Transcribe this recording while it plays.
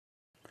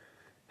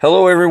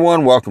Hello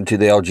everyone, welcome to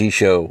the LG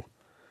Show.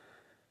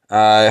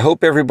 I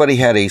hope everybody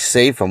had a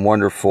safe and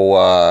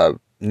wonderful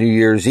New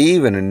Year's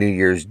Eve and a New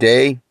Year's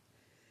Day.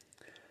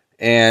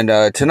 And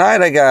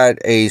tonight I got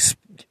a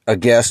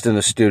guest in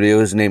the studio.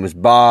 His name is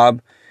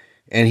Bob,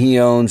 and he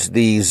owns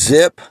the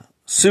Zip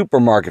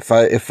Supermarket,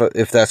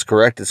 if that's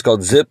correct. It's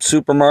called Zip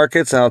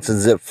Supermarkets. Now it's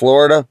in Zip,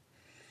 Florida.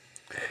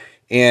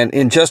 And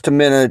in just a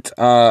minute,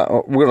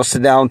 we're going to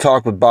sit down and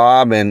talk with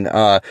Bob,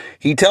 and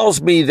he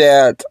tells me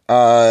that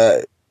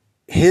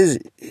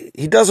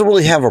he doesn't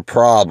really have a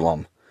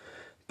problem,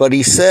 but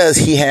he says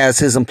he has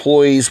his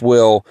employees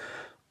bust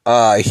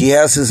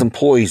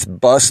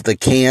the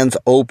cans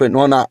open,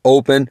 well, not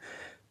open,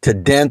 to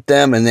dent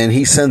them, and then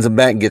he sends them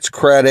back and gets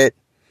credit.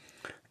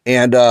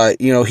 And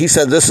he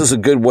said this is a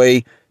good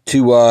way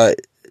to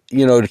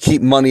to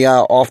keep money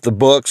out off the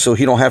books, so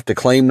he don't have to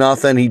claim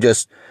nothing. He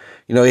just,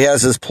 he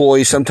has his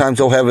employees. Sometimes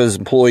he'll have his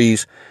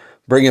employees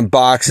bring in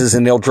boxes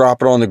and they'll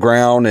drop it on the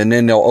ground, and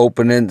then they'll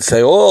open it and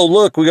say, "Oh,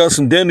 look, we got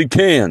some dented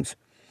cans."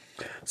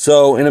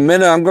 So in a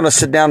minute, I'm going to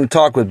sit down and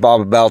talk with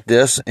Bob about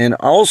this. And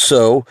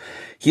also,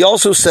 he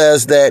also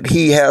says that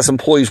he has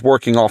employees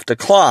working off the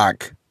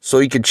clock so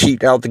he can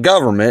cheat out the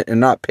government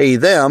and not pay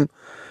them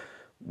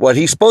what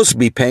he's supposed to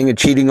be paying and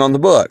cheating on the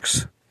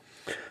books.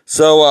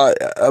 So,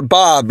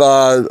 Bob,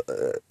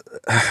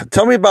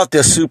 tell me about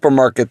this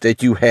supermarket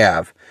that you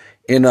have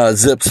in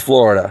Zips,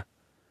 Florida.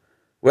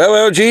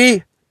 Well,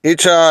 LG,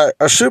 it's a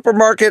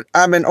supermarket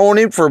I've been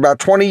owning for about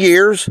 20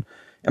 years,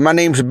 and my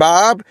name's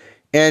Bob.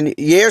 And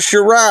yes,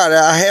 you're right.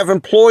 I have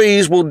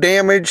employees will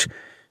damage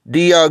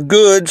the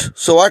goods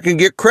so I can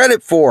get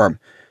credit for them.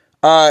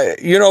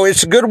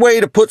 It's a good way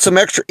to put some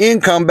extra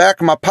income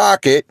back in my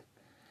pocket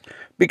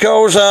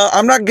because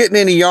I'm not getting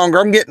any younger.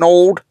 I'm getting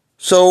old.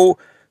 So,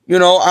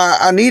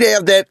 I need to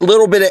have that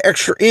little bit of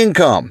extra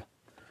income.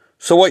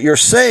 So what you're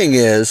saying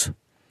is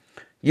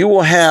you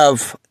will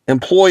have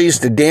employees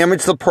to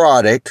damage the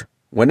product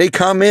when they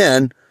come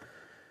in,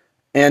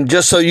 and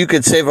just so you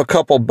could save a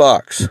couple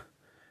bucks.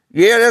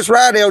 Yeah, that's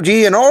right,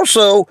 LG. And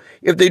also,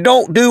 if they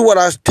don't do what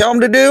I tell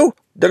them to do,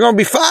 they're going to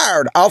be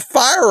fired. I'll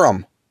fire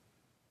them.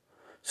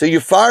 So you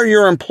fire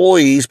your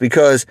employees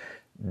because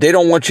they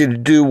don't want you to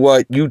do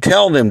what you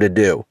tell them to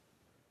do.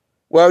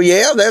 Well,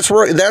 yeah, that's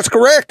right. That's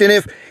correct. And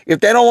if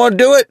they don't want to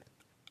do it,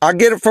 I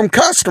get it from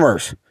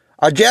customers.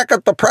 I jack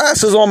up the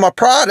prices on my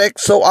product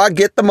so I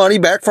get the money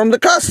back from the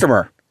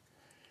customer.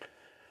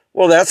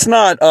 Well, that's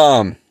not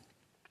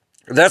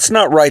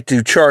right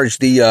to charge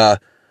the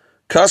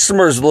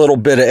customers a little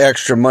bit of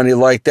extra money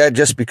like that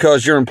just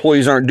because your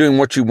employees aren't doing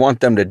what you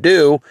want them to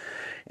do.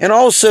 And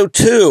also,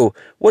 too,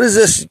 what is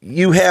this?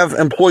 You have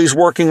employees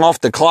working off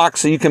the clock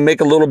so you can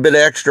make a little bit of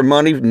extra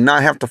money and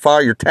not have to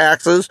file your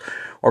taxes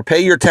or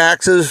pay your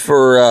taxes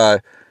for,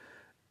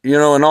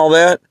 and all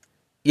that.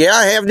 Yeah,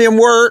 I have them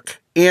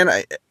work, and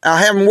I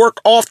have them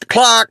work off the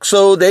clock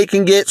so I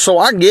can get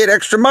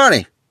extra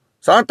money.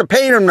 So I don't have to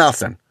pay them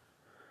nothing.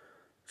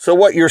 So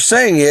what you're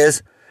saying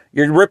is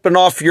you're ripping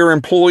off your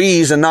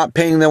employees and not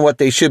paying them what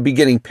they should be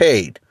getting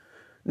paid.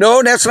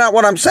 No, that's not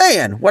what I'm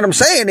saying. What I'm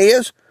saying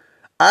is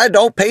I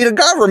don't pay the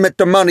government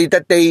the money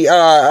that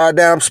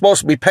that I'm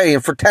supposed to be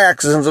paying for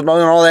taxes and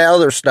all that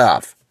other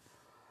stuff.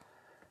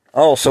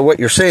 Oh, so what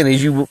you're saying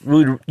is you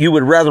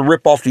would rather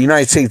rip off the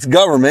United States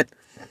government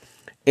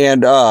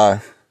and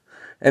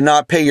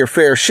not pay your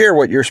fair share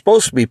what you're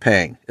supposed to be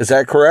paying. Is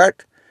that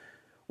correct?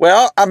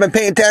 Well, I've been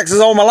paying taxes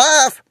all my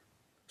life.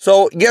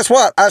 So guess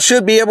what? I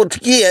should be able to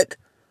get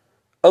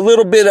a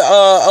little bit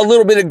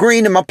of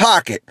green in my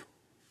pocket.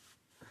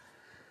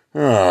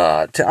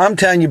 I'm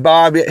telling you,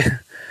 Bob,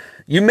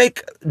 you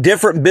make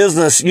different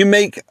business. You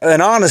make an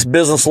honest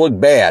business look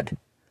bad.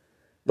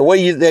 The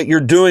way that you're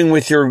doing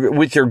with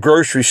your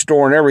grocery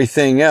store and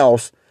everything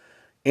else,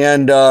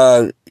 and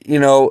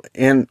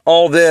and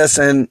all this,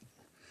 and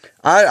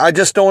I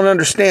just don't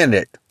understand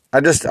it.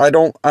 I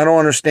don't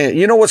understand.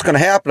 You know what's going to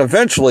happen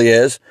eventually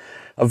is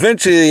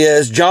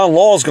John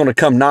Law is going to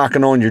come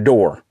knocking on your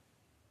door.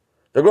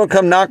 They're going to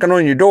come knocking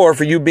on your door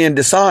for you being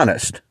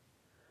dishonest.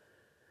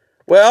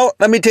 Well,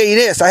 let me tell you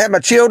this. I had my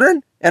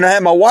children and I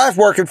had my wife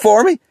working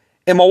for me,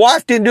 and my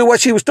wife didn't do what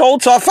she was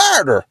told, so I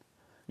fired her.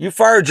 You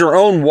fired your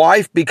own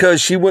wife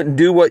because she wouldn't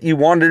do what you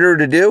wanted her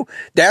to do?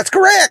 That's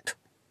correct.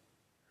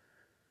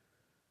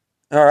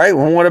 All right,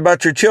 well, what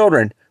about your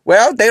children?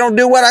 Well, if they don't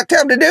do what I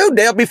tell them to do,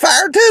 they'll be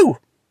fired too.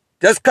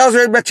 Just because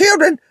they're my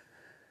children.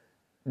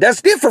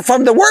 That's different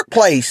from the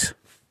workplace.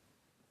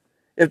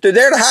 If they're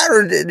there to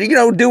hire,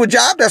 do a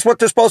job, that's what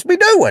they're supposed to be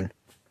doing.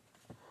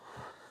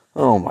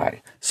 Oh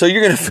my. So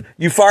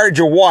you fired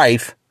your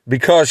wife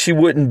because she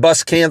wouldn't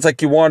bust cans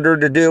like you wanted her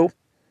to do?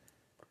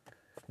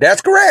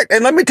 That's correct.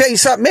 And let me tell you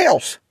something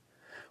else.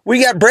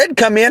 We got bread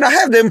come in, I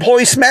have the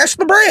employees smash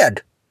the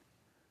bread.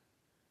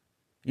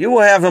 You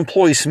will have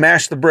employees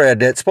smash the bread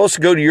that's supposed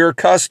to go to your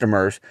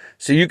customers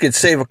so you could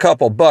save a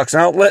couple bucks.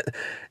 Now,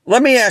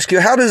 let me ask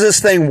you, how does this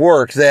thing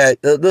work,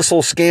 that this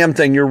little scam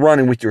thing you're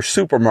running with your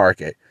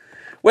supermarket?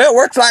 Well, it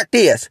works like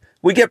this.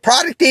 We get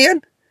product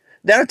in,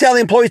 then I tell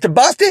the employees to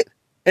bust it,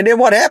 and then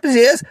what happens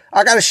is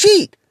I got a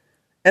sheet,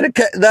 And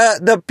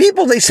the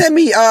people, they send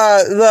me,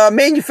 the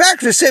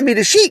manufacturers send me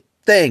the sheet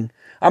thing.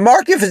 I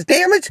mark if it's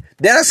damaged,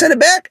 then I send it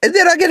back, and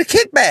then I get a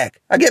kickback.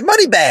 I get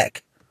money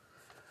back.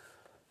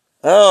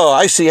 Oh,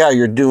 I see how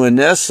you're doing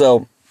this.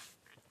 So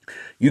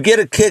you get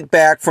a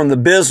kickback from the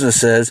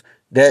businesses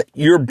that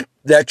you're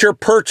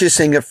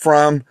purchasing it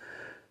from,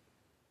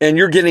 and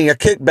you're getting a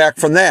kickback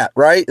from that,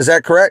 right? Is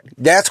that correct?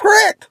 That's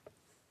correct.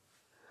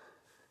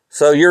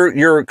 So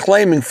you're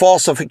claiming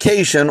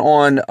falsification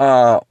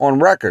on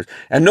records,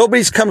 and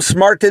nobody's come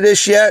smart to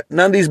this yet.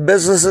 None of these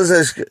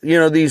businesses,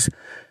 these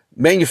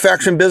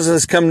manufacturing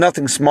businesses, come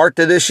nothing smart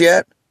to this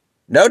yet.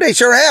 No, they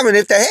sure haven't.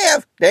 If they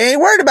have, they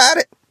ain't worried about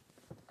it.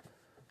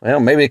 Well,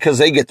 maybe because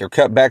they get their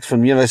cutbacks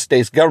from the United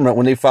States government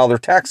when they file their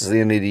taxes at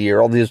the end of the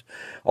year. All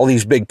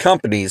these big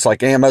companies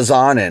like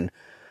Amazon and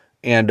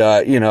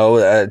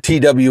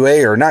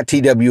TWA, or not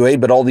TWA,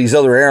 but all these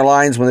other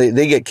airlines, when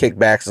they get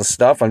kickbacks and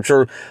stuff. I'm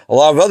sure a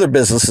lot of other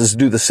businesses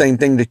do the same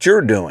thing that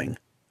you're doing.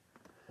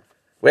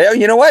 Well,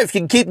 you know what? If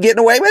you can keep getting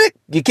away with it,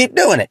 you keep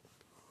doing it.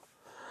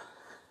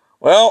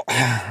 Well,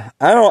 I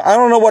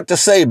don't know what to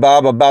say,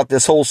 Bob, about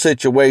this whole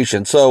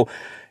situation. So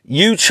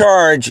you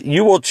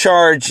will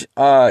charge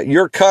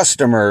your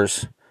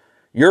customers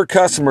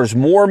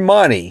more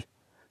money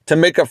to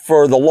make up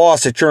for the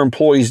loss that your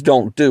employees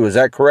don't do. Is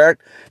that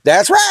correct?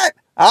 That's right.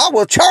 I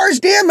will charge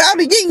them out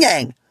of yin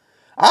yang.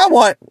 I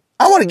want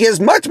to get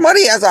as much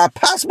money as I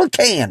possibly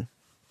can.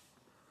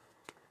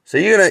 So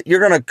you're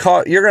going to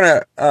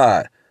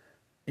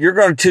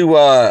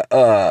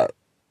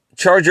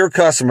charge your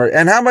customer.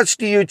 And how much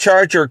do you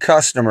charge your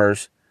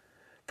customers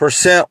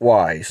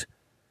percent-wise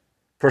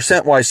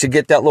to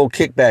get that little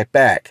kickback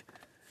back?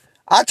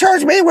 I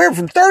charge them anywhere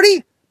from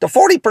 30 to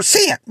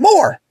 40%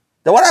 more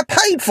than what I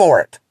paid for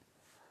it.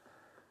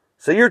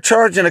 So you're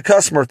charging a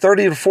customer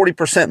 30 to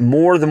 40%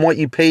 more than what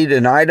you paid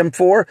an item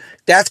for?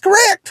 That's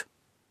correct.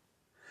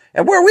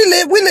 And where we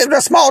live in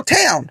a small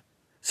town.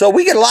 So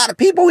we get a lot of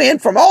people in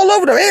from all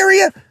over the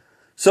area.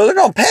 So they're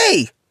going to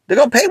pay. They're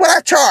going to pay what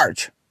I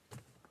charge.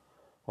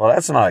 Well,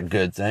 that's not a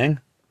good thing.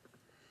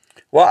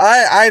 Well,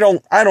 I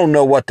don't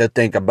know what to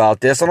think about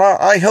this. And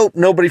I hope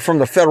nobody from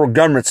the federal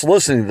government's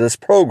listening to this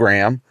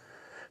program.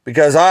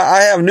 Because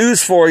I have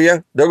news for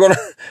you. They're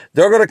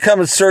gonna come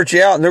and search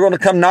you out, and they're gonna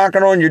come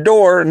knocking on your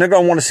door, and they're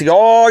gonna want to see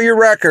all your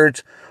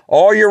records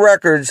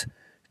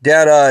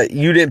that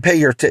you didn't pay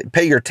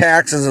your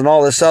taxes and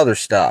all this other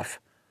stuff.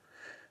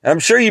 And I'm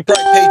sure you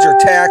probably paid your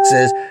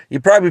taxes. You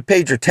probably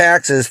paid your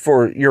taxes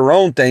for your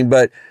own thing,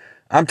 but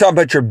I'm talking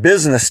about your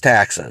business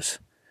taxes.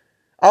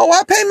 Oh,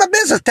 I pay my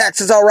business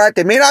taxes all right.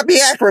 They may not be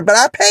accurate, but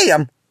I pay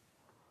them.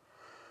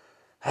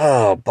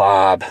 Oh,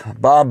 Bob.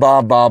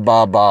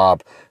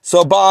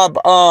 So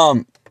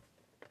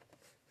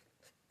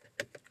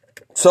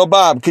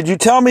Bob, could you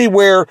tell me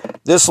where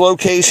this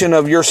location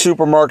of your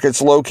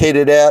supermarket's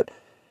located at?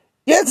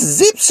 Yeah, it's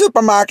Zip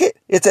Supermarket.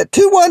 It's at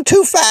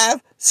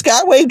 2125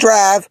 Skyway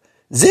Drive,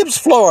 Zips,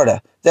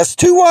 Florida. That's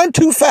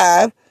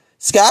 2125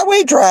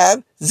 Skyway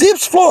Drive,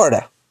 Zips,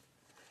 Florida.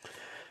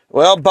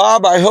 Well,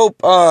 Bob, I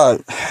hope,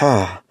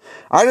 I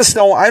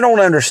don't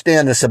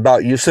understand this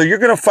about you. So you're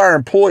going to fire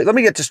employees. Let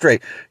me get this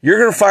straight. You're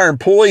going to fire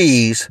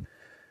employees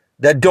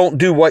that don't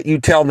do what you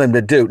tell them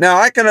to do. Now,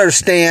 I can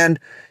understand,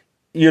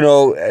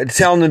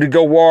 telling them to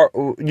go work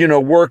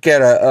at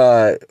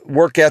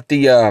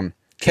the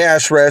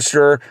cash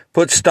register,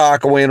 put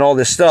stock away and all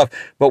this stuff.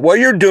 But what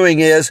you're doing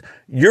is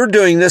you're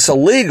doing this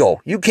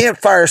illegal. You can't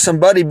fire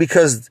somebody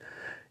because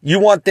you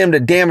want them to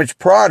damage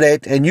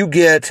product and you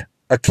get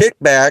a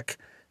kickback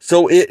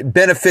so it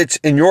benefits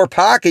in your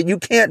pocket. You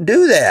can't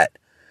do that.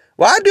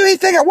 Well, I do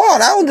anything I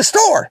want. I own the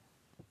store.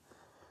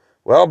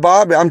 Well,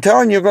 Bob, I'm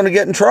telling you, you're going to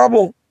get in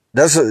trouble.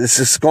 This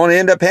is going to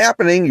end up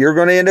happening. You're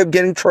going to end up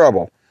getting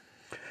trouble.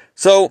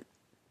 So,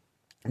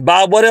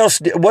 Bob, what else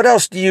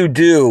do you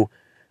do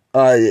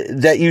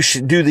that you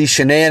should do these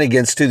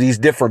shenanigans to these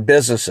different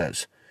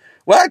businesses?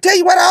 Well, I tell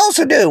you what I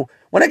also do.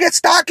 When I get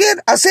stock in,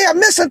 I say I'm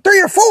missing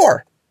 3 or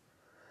 4.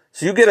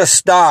 So you get a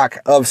stock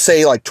of,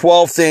 say, like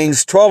 12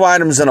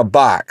 items in a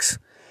box.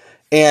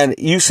 And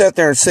you sit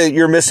there and say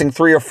you're missing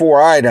 3 or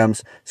 4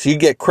 items, so you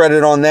get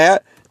credit on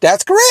that.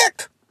 That's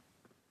correct.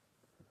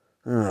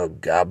 Oh,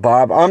 God,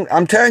 Bob,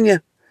 I'm telling you.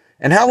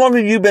 And how long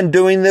have you been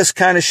doing this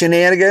kind of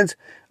shenanigans?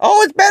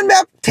 Oh, it's been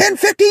about 10,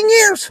 15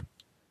 years.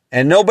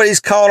 And nobody's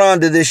caught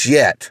on to this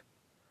yet.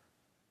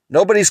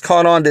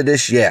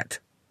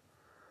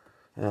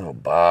 Oh,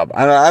 Bob,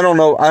 I don't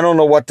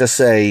know what to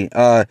say.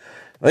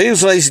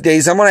 These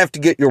days, I'm going to have to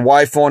get your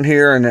wife on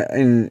here and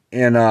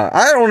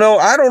I don't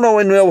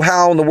know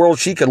how in the world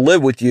she could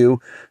live with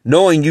you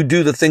knowing you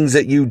do the things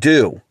that you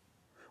do.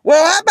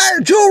 Well, I buy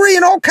her jewelry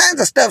and all kinds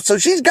of stuff, so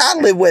she's got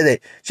to live with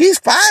it. She's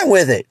fine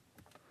with it.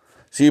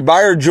 So you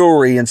buy her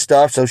jewelry and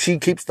stuff, so she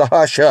keeps the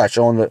hush hush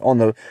on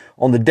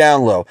the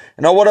down low.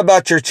 And now, what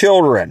about your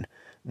children?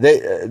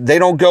 They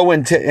don't go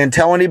and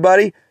tell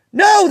anybody?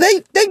 No,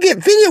 they get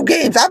video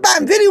games. I buy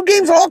them video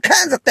games and all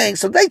kinds of things,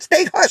 so they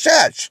stay hush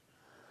hush.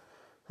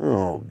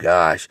 Oh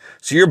gosh.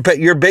 So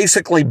you're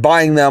basically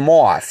buying them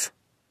off.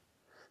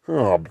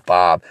 Oh,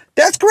 Bob.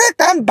 That's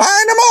correct. I'm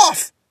buying them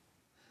off.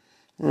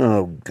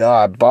 Oh,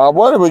 God, Bob,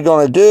 what are we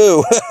going to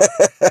do?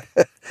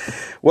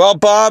 Well,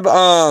 Bob,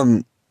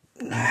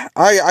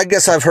 I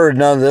guess I've heard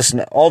none of this,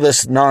 all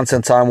this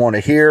nonsense I want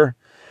to hear.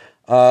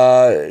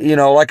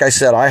 Like I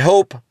said, I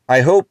hope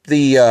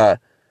the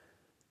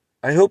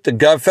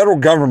federal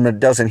government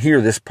doesn't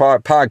hear this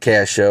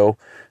podcast show,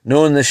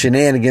 knowing the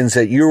shenanigans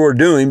that you are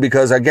doing,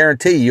 because I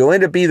guarantee you'll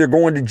end up either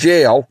going to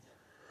jail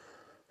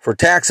for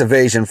tax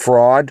evasion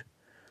fraud,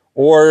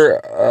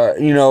 or,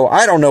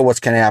 I don't know what's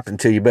going to happen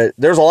to you, but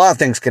there's a lot of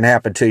things can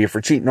happen to you for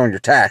cheating on your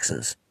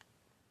taxes.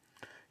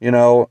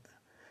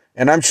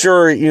 And I'm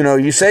sure,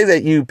 you say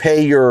that you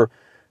pay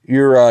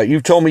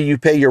you've told me you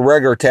pay your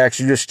regular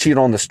tax, you just cheat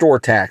on the store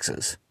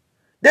taxes.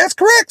 That's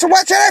correct. So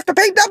why should I have to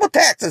pay double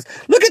taxes?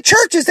 Look at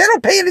churches. They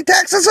don't pay any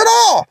taxes at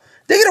all.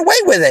 They get away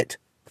with it.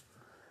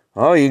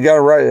 Oh, you got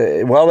to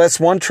right. Well, that's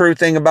one true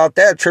thing about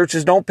that.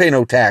 Churches don't pay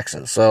no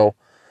taxes. So,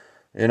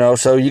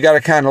 so you got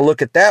to kind of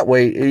look at that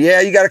way.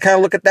 Yeah, you got to kind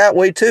of look at that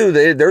way too.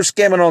 They're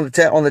scamming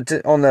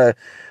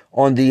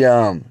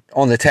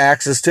on the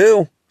taxes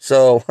too.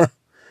 So,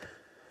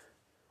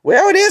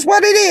 well, it is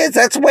what it is.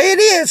 That's the way it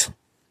is.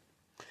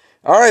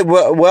 All right.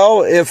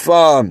 Well, if,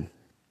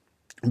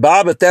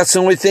 Bob, if that's the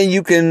only thing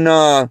you can,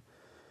 well,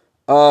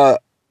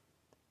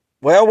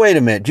 wait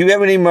a minute. Do you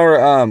have any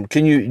more, do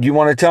you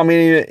want to tell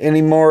me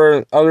any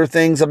more other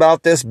things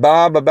about this,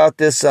 Bob, about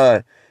this,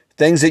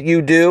 things that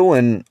you do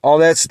and all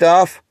that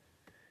stuff?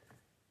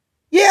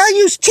 Yeah, I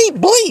use cheap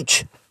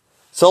bleach.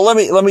 So let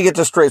me get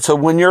this straight. So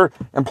when your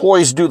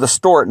employees do the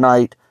store at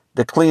night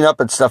to clean up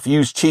and stuff, you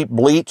use cheap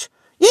bleach?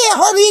 Yeah,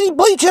 hardly any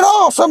bleach at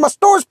all. So my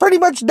store's pretty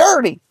much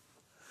dirty.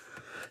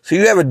 So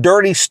you have a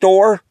dirty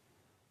store?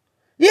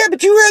 Yeah,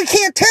 but you really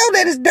can't tell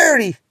that it's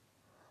dirty.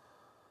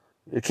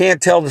 You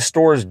can't tell the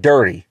store is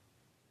dirty.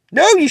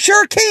 No, you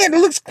sure can. It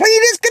looks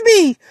clean as can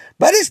be,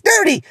 but it's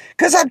dirty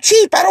because I'm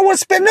cheap. I don't want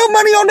to spend no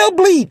money on no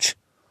bleach.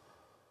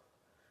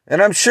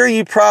 And I'm sure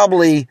you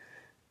probably,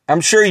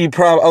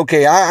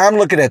 okay, I'm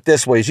looking at it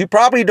this way. You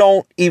probably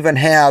don't even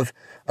have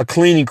a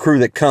cleaning crew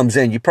that comes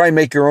in. You probably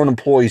make your own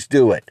employees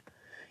do it.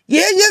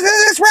 Yeah,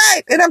 that's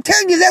right. And I'm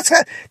telling you, that's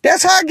how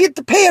I get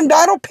to pay them.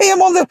 I don't pay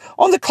them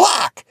on the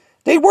clock.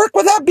 They work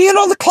without being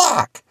on the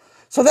clock.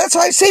 So that's how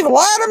I save a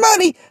lot of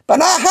money by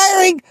not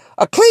hiring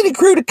a cleaning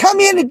crew to come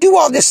in and do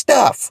all this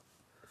stuff.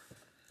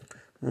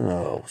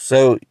 Oh,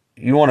 so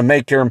you want to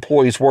make your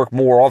employees work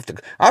more often.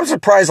 I'm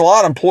surprised a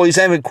lot of employees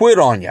haven't quit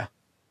on you.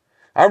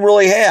 I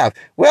really have.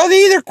 Well,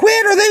 they either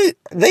quit or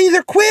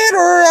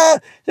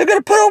they're going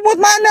to put up with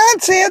my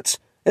nonsense.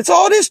 That's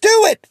all it is to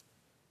it.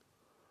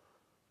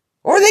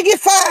 Or they get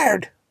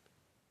fired.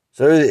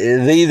 So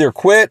they either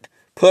quit,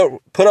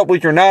 put up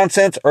with your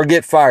nonsense, or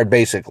get fired,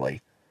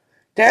 basically.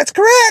 That's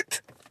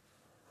correct.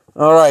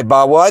 All right,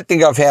 Bob. Well, I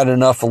think I've had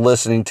enough of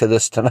listening to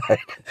this tonight.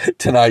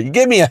 You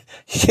gave me a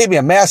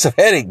massive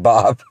headache,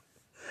 Bob.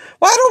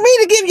 Well, I don't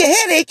mean to give you a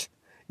headache.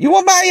 You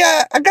want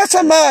my, I got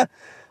some,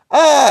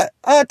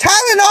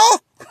 Tylenol.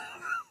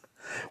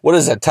 What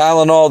is it?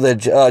 Tylenol,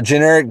 the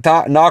generic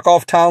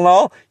knockoff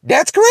Tylenol?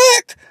 That's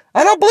correct.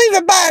 I don't believe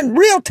in buying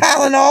real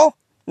Tylenol.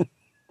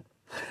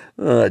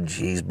 Oh,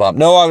 geez, Bob.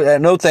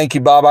 No, thank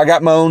you, Bob. I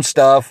got my own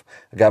stuff.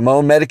 I got my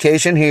own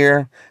medication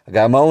here. I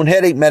got my own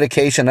headache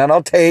medication that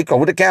I'll take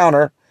over the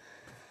counter.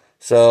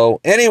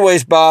 So,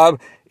 anyways, Bob,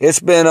 it's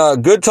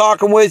been good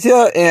talking with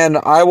you, and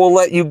I will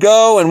let you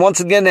go. And once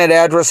again, that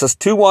address is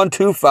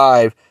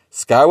 2125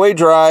 Skyway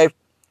Drive.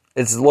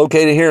 It's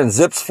located here in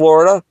Zips,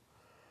 Florida.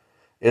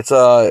 It's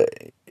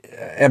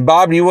and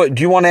Bob, do you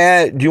want to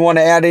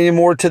add any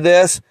more to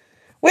this?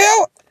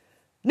 Well,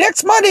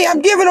 next Monday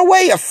I'm giving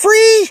away a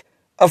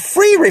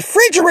free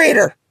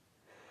refrigerator.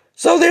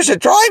 So there's a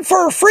drawing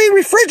for a free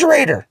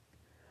refrigerator.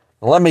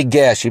 Let me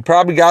guess. You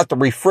probably got the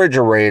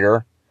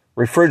refrigerator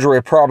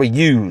probably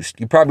used.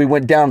 You probably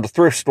went down to the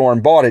thrift store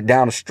and bought it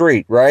down the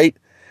street, right?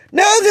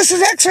 No, this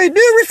is actually a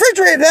new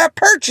refrigerator that I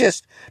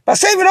purchased by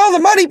saving all the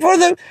money for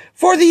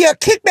the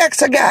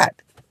kickbacks I got.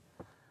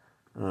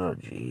 Oh,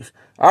 jeez.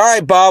 All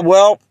right, Bob.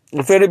 Well,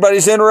 if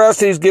anybody's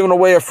interested, he's giving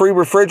away a free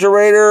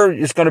refrigerator.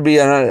 It's going to be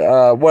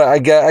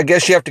I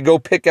guess you have to go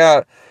pick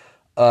out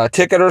a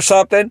ticket or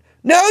something.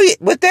 No,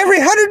 with every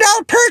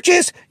 $100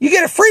 purchase, you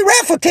get a free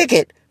raffle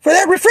ticket for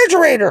that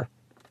refrigerator.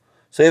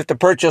 So you have to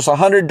purchase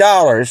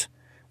 $100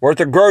 worth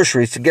of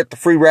groceries to get the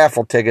free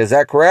raffle ticket. Is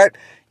that correct?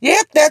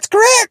 Yep, that's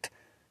correct.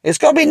 It's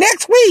going to be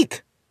next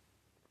week.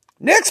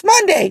 Next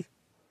Monday.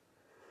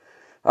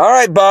 All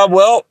right, Bob.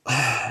 Well,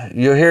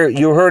 you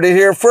heard it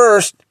here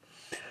first.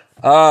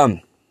 All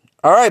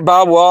right,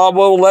 Bob. Well, I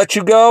will let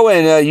you go,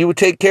 and you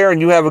take care, and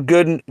you have a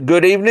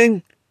good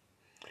evening.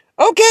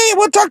 Okay,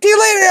 we'll talk to you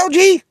later,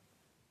 LG.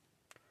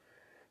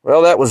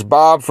 Well, that was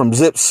Bob from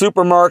Zips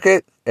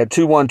Supermarket at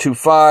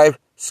 2125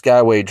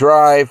 Skyway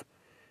Drive,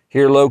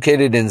 here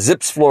located in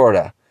Zips,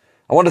 Florida.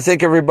 I want to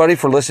thank everybody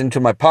for listening to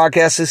my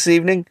podcast this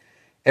evening.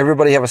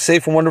 Everybody have a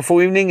safe and wonderful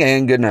evening,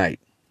 and good night.